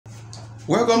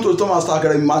Welcome to the Thomas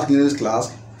Academy Math English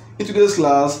class. In today's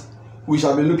class, we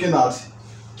shall be looking at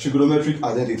trigonometric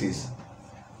identities.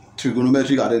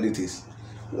 Trigonometric identities.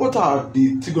 What are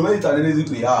the trigonometric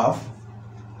identities we have?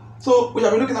 So we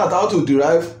shall be looking at how to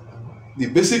derive the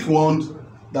basic ones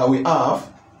that we have.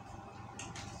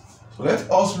 So let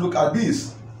us look at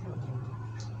this.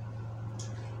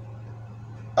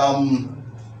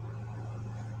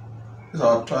 This is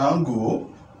our triangle.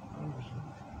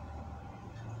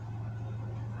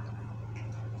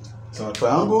 So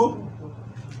triangle.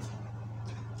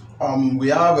 We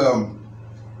have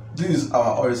this is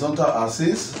our horizontal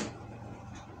axis.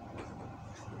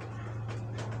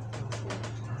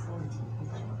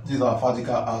 This is our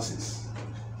vertical axis.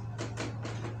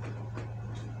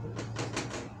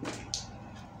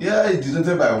 Here it's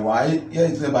denoted by y. Here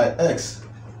it's denoted by x.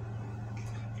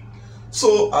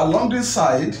 So along this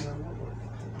side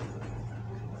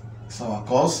is our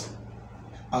cos.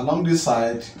 Along this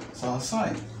side is our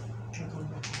sine.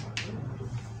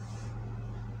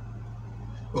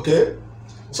 Okay,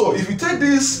 so if we take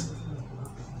this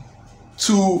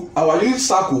to our unit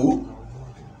circle,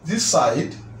 this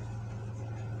side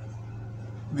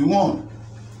be 1.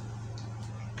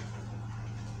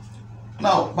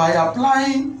 Now, by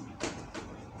applying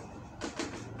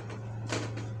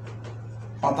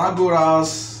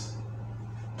Pythagoras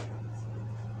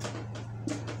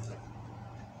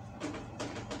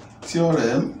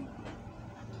theorem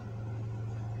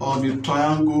on the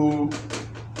triangle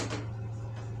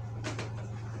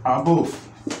above,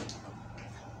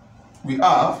 we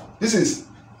have this is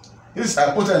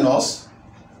hypotenuse.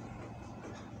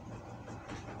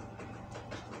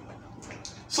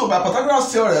 So by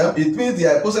Pythagoras theorem, it means the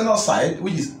hypotenuse side,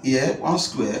 which is here 1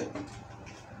 square,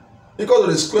 equal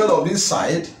to the square of this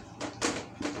side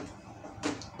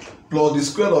plus the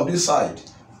square of this side.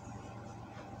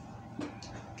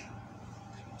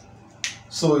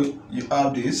 So you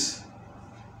have this.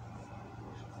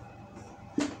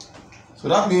 So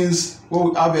that means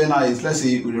what we have here now is, let's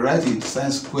say we write it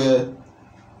sine square.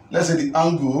 Let's say the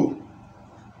angle,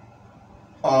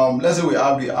 let's say we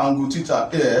have the angle theta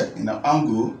here in an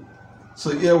angle.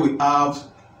 So here we have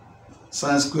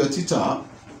sine square theta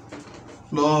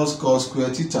plus cos square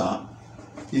theta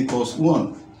equals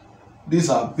 1. These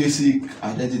are basic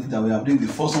identity that we have. The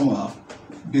first one we have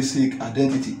basic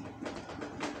identity.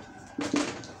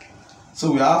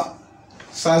 So we have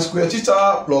sine square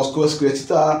theta plus cos square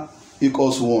theta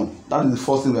equals 1. That is the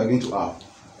first thing we are going to have.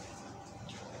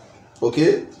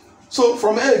 Okay, so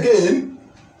from here again,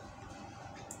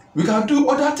 we can do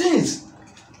other things.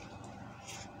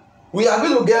 We are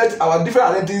going to get our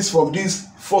different identities from this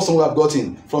first one we have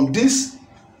gotten. From this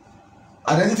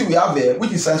identity we have here,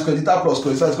 which is sine square theta plus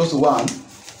cos theta equals to 1,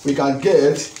 we can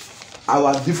get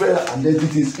our different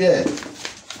identities here.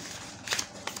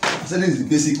 So this is the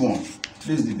basic one.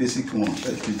 This is the basic one.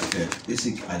 Let's put it here.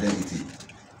 Basic identity.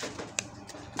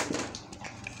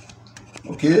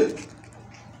 Okay.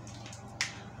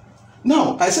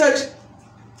 Now I said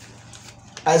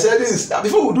this.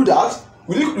 Before we do that,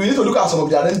 we need to look at some of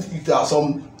the identities. There are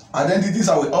some identities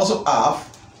that we also have.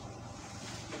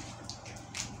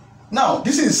 Now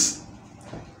this is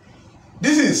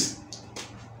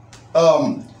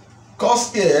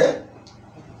cos here.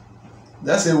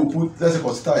 Let's say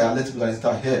cos theta here. Let's put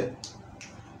theta here.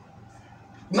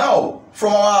 Now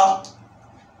from our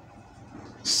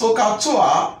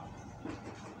SOHCAHTOA,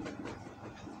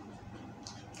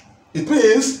 it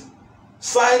means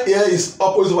sine here is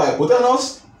opposite by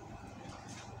hypotenuse.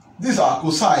 This our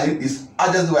cosine is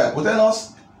adjacent by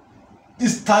hypotenuse.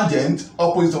 This tangent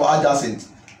opposite by adjacent.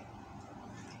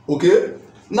 Okay.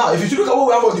 Now, if you look at what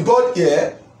we have on the board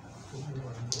here,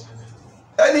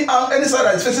 any side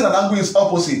that is facing an angle is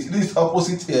opposite. This is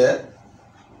opposite here.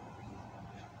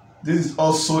 This is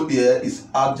also here is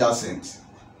adjacent.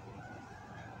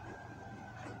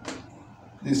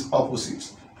 This is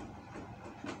opposite.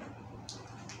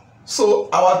 So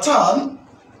our tan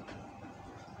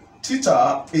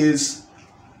theta is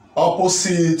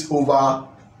opposite over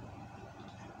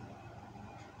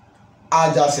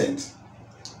adjacent.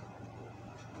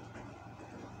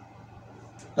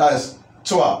 That is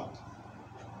 12.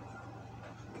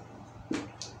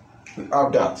 We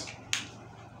have that.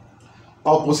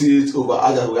 Opposite over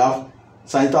adjacent. We have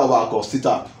sin theta over cos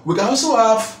theta. We can also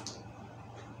have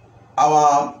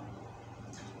our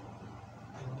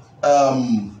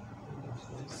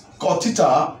cos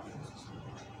theta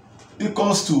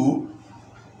equals to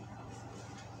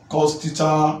cos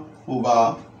theta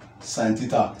over sin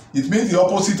theta. It means the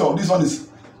opposite of this one is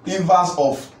inverse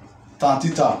of tan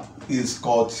theta is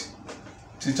cot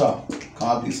theta. Can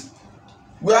have this.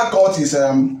 Where cot is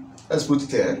let's put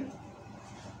it here,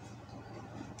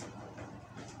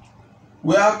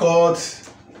 where chord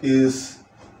is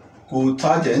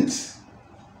cotangent,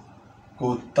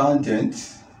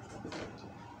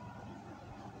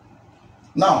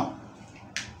 now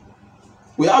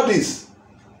we have this,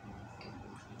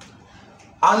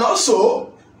 and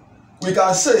also we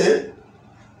can say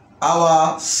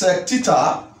our sec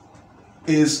theta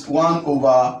is 1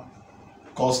 over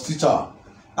cos theta,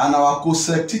 and our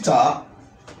cosec theta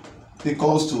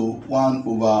equals to 1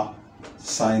 over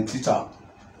sin theta.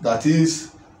 That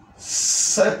is,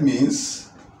 sec means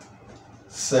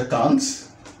second,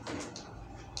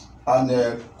 and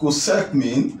cosec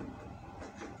means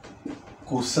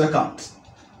cosecant.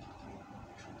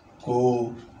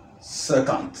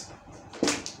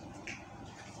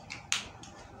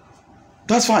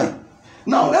 That's fine.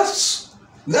 Now let's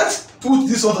put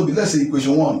this one to be, let's say,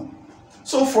 equation 1.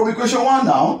 So from equation 1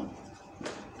 now,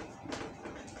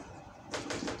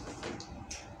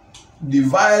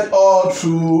 divide all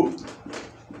through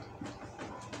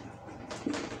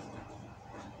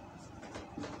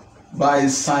by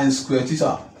sine square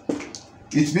theta.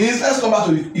 It means, let's come back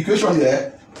to the equation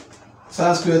here.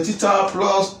 Sine square theta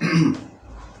plus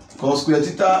cos square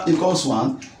theta equals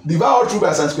 1. Divide all through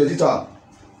by sine square theta.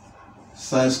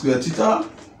 Sine square theta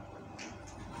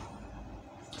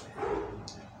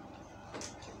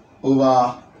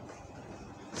over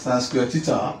sine square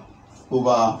theta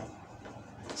over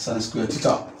sine square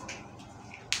theta.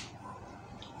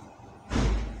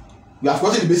 We have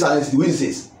gotten the base identity, the way it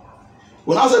says.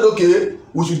 We now said, okay,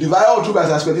 we should divide all through by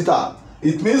sine square theta.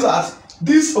 It means that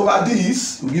this over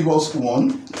this will give us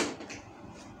 1.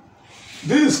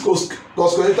 This is cos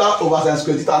square theta over sine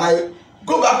square theta. And I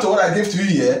go back to what I gave to you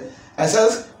here. I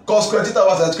says cos square theta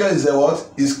over sine square is what?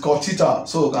 Is cot theta.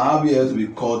 So we can have here to be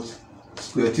cot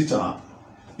square theta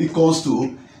equals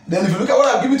to, then if you look at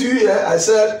what I've given to you here, I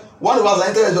said 1 over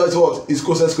sine theta is what? Is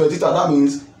cosec square theta. That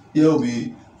means here will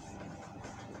be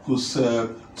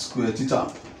cosec square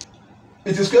theta.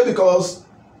 It is square because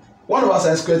 1 over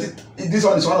sine square theta, this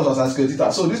one is 1 over sine square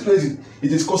theta. So this place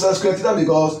it is cosec square theta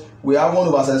because we have 1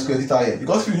 over sine square theta here.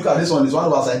 Because if you look at this one, it's 1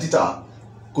 over sine theta,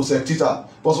 cosec theta.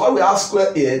 But when we have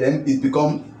square here, then it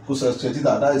becomes cosec square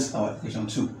theta. That is our equation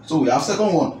 2. So we have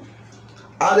second one.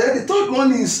 And then the third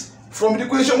one is from the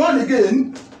equation 1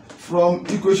 again, from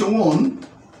equation 1,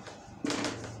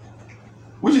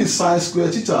 which is sine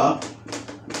square theta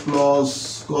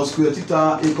plus cos square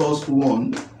theta equals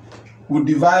 1. We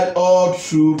divide all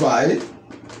through by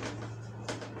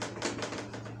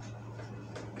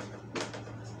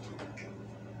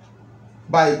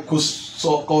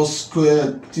cos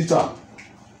square theta.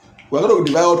 We're going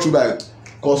to divide all through by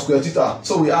cos square theta.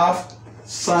 So we have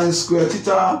sine square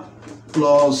theta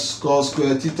plus cos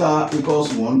square theta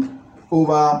equals 1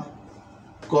 over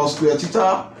cos square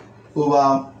theta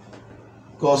over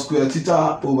cos square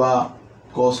theta over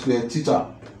cos square theta.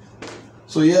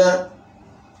 So here,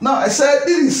 now I said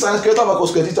this is sine square theta over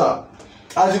cos square theta.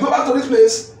 As you go back to this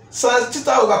place, sine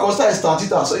theta over cos theta is tan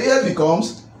theta. So here it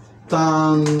becomes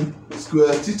tan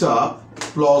square theta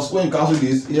plus, when you cancel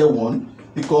this, here 1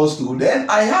 equals 2. Then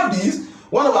I have this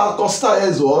 1 over cos theta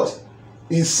is what?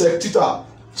 Is sec theta.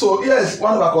 So here is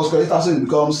 1 over cos square theta, so it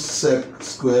becomes sec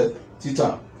square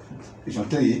theta. Equation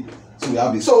 3. So we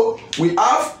have this. So we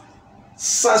have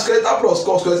sine square theta plus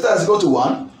cos square theta is equal to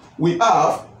 1. We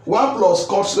have 1 plus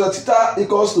cos square theta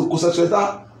equals to cosec square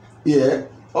theta here.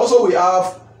 Also we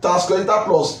have tan square theta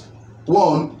plus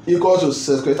 1 equals to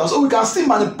sec square theta. So we can still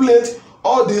manipulate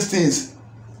all these things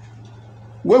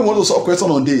when we want to solve question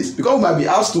on this, because we might be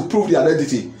asked to prove the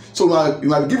identity. So you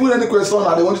might be given any question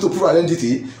and they want you to prove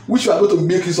identity, which we are going to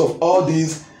make use of all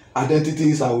these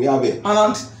identities that we have here.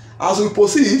 And as we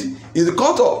proceed in the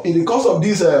course of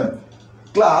this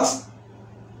class,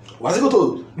 we are going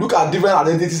to look at different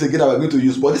identities again that we are going to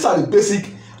use. But these are the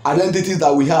basic identities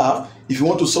that we have if you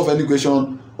want to solve any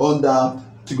question under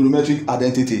trigonometric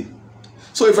identity.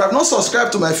 So if you have not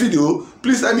subscribed to my video,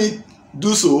 please let me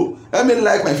do so. Let me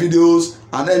like my videos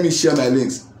and let me share my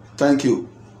links. Thank you.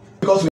 Because